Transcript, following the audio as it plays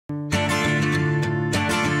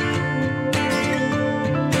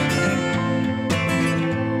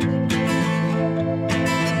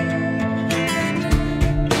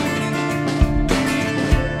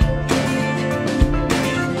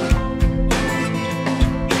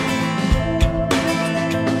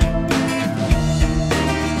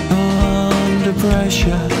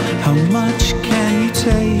pressure, how much can you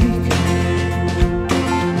take?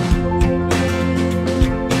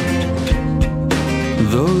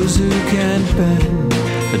 Those who can't bend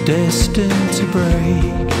are destined to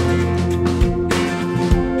break.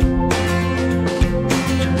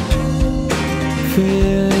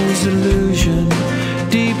 Fear's illusion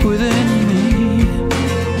deep within me.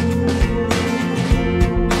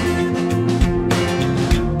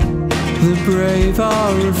 The brave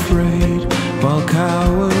are afraid while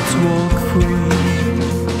cowards walk free.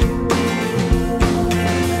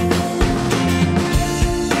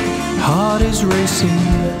 Heart is racing,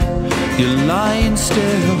 you're lying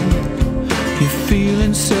still, you're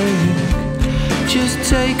feeling sick, just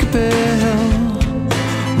take a pill.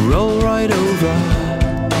 Roll right over,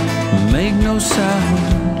 make no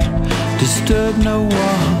sound, disturb no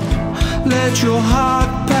one, let your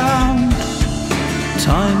heart pound.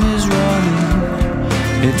 Time is running,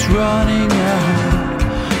 it's running out.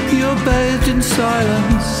 You're bathed in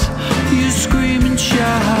silence, you scream and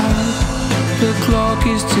shout. The clock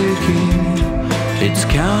is ticking, it's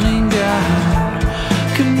counting down.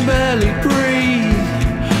 Can barely breathe,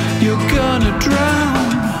 you're gonna drown.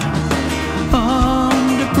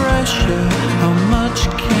 Under pressure, how much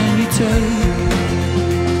can you take?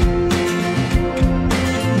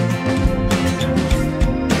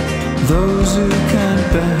 Those who can't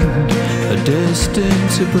bend are destined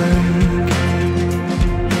to break.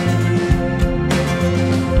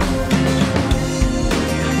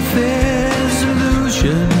 There's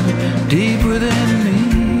illusion deep within me.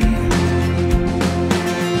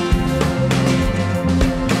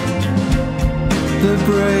 The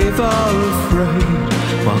brave are afraid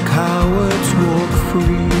while cowards walk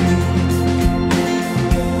free.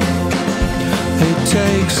 It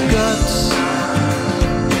takes guts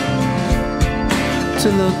to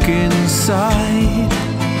look inside,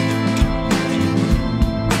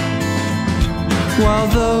 while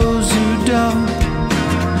those who don't,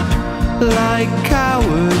 like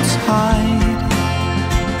cowards, hide.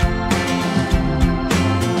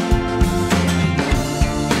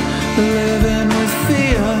 Living with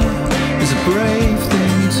fear is a brave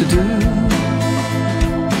thing to do.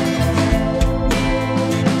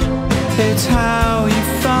 It's how you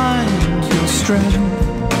find your strength.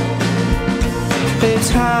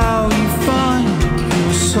 It's how you find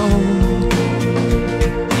your soul.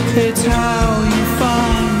 It's how you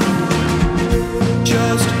find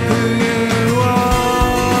just who you are.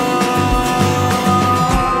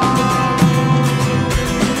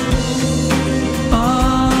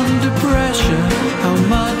 Under pressure, how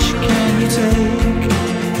much can you take?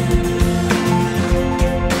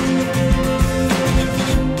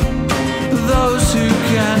 Those who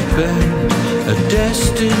can't bend are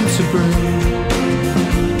destined to break.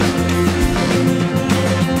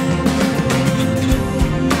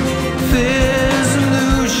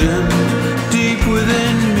 Deep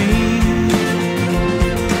within me.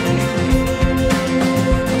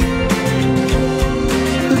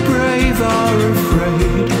 The brave are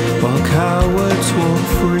afraid while cowards walk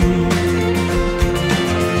free.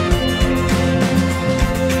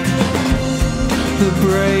 The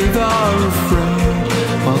brave are afraid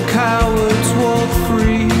while cowards walk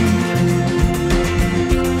free.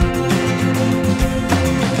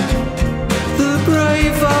 The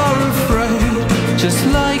brave are afraid, just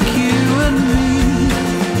like you and me.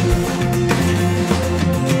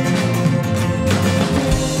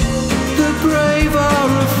 The brave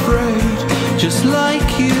are afraid, just like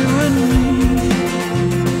you and me.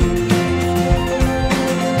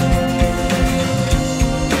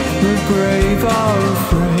 The brave are